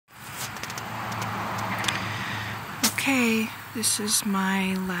Okay, this is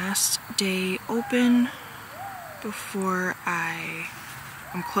my last day open before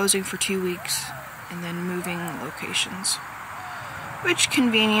I'm closing for 2 weeks and then moving locations, which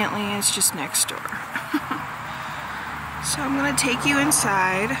conveniently is just next door. So I'm gonna take you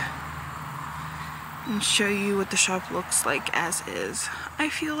inside and show you what the shop looks like as is. I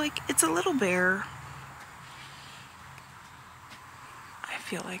feel like it's a little bare. I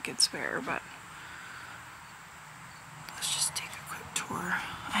feel like it's bare, but let's just take a quick tour.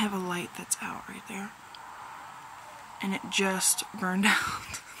 I have a light that's out right there, and it just burned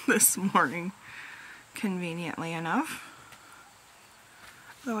out this morning, conveniently enough.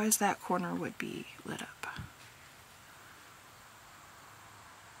 Otherwise that corner would be lit up.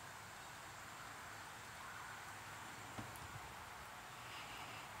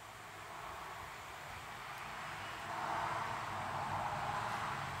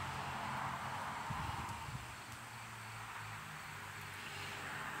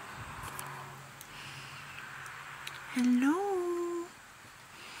 Hello.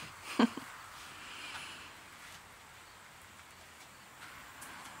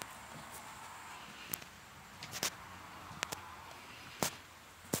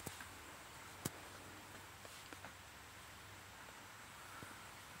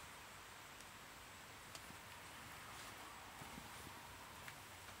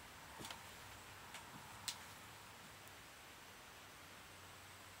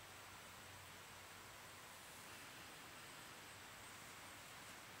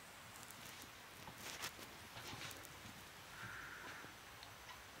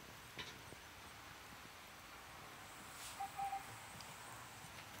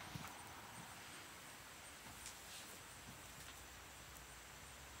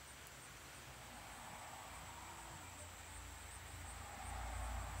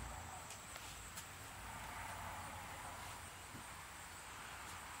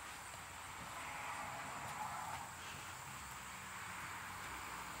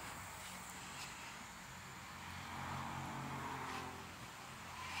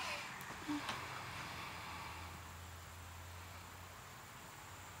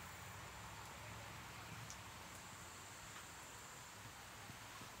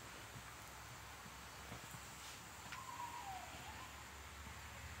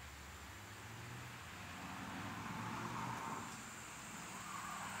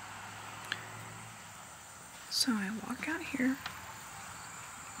 So I walk out here,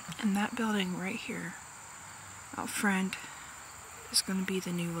 and that building right here out front is going to be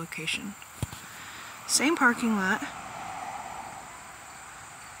the new location. Same parking lot.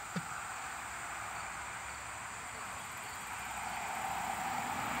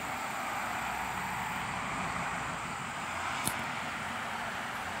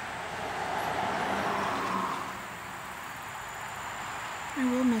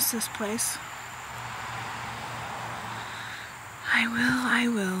 I will miss this place. I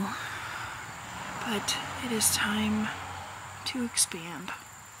will. But it is time to expand.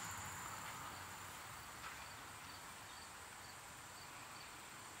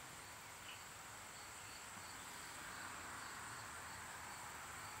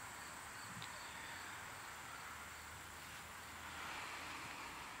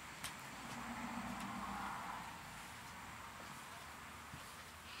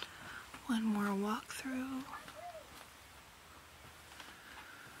 One more walkthrough.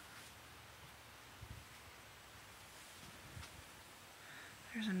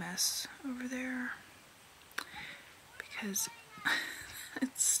 There's a mess over there because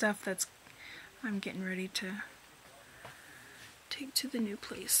it's stuff that's I'm getting ready to take to the new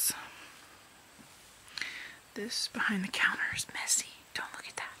place. This behind the counter is messy. Don't look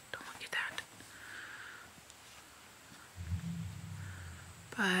at that. Don't look at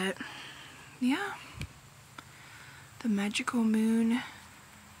that. But yeah, the magical moon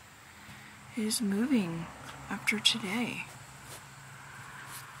is moving after today.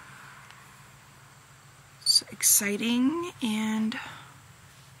 It's exciting and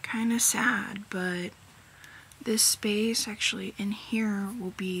kind of sad, but this space actually in here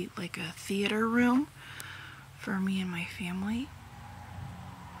will be like a theater room for me and my family.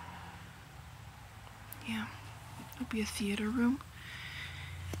 Yeah, it'll be a theater room.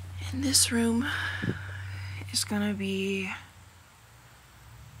 And this room is gonna be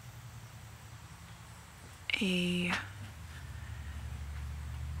a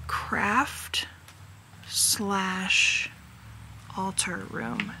craft / altar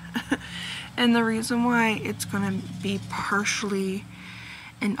room. And the reason why it's gonna be partially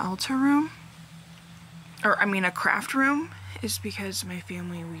an altar room, or I mean a craft room, is because my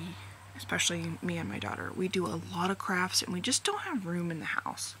family, especially me and my daughter. We do a lot of crafts and we just don't have room in the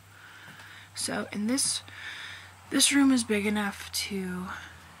house. So, and this room is big enough to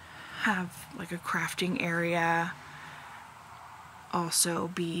have like a crafting area, also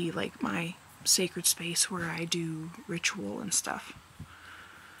be like my sacred space where I do ritual and stuff.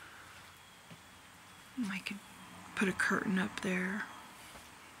 I could put a curtain up there.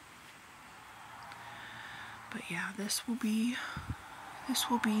 But yeah, this will be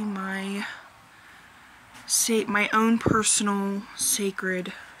my own personal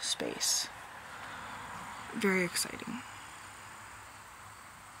sacred space. Very exciting.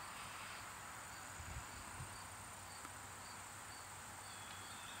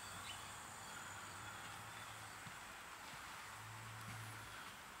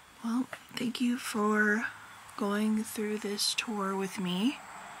 Well, thank you for going through this tour with me.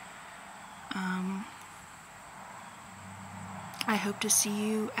 I hope to see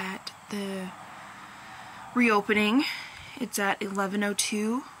you at the reopening. It's at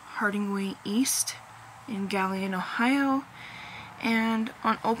 1102 Harding Way East in Galion, Ohio. And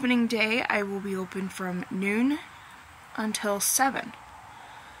on opening day, I will be open from noon until 7.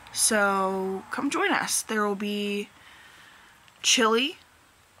 So come join us. There will be chili,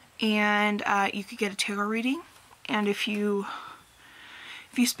 and you could get a tarot reading. And if you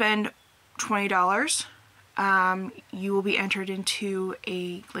spend $20, you will be entered into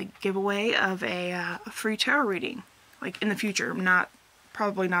a giveaway of a free tarot reading, in the future.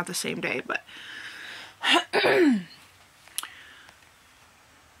 Probably not the same day, but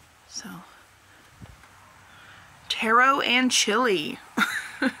so tarot and chili.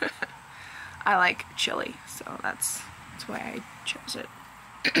 I like chili, so that's why I chose it.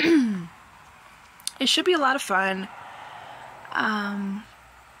 It should be a lot of fun.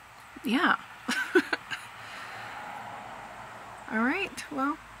 Yeah. All right,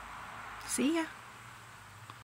 well, see ya.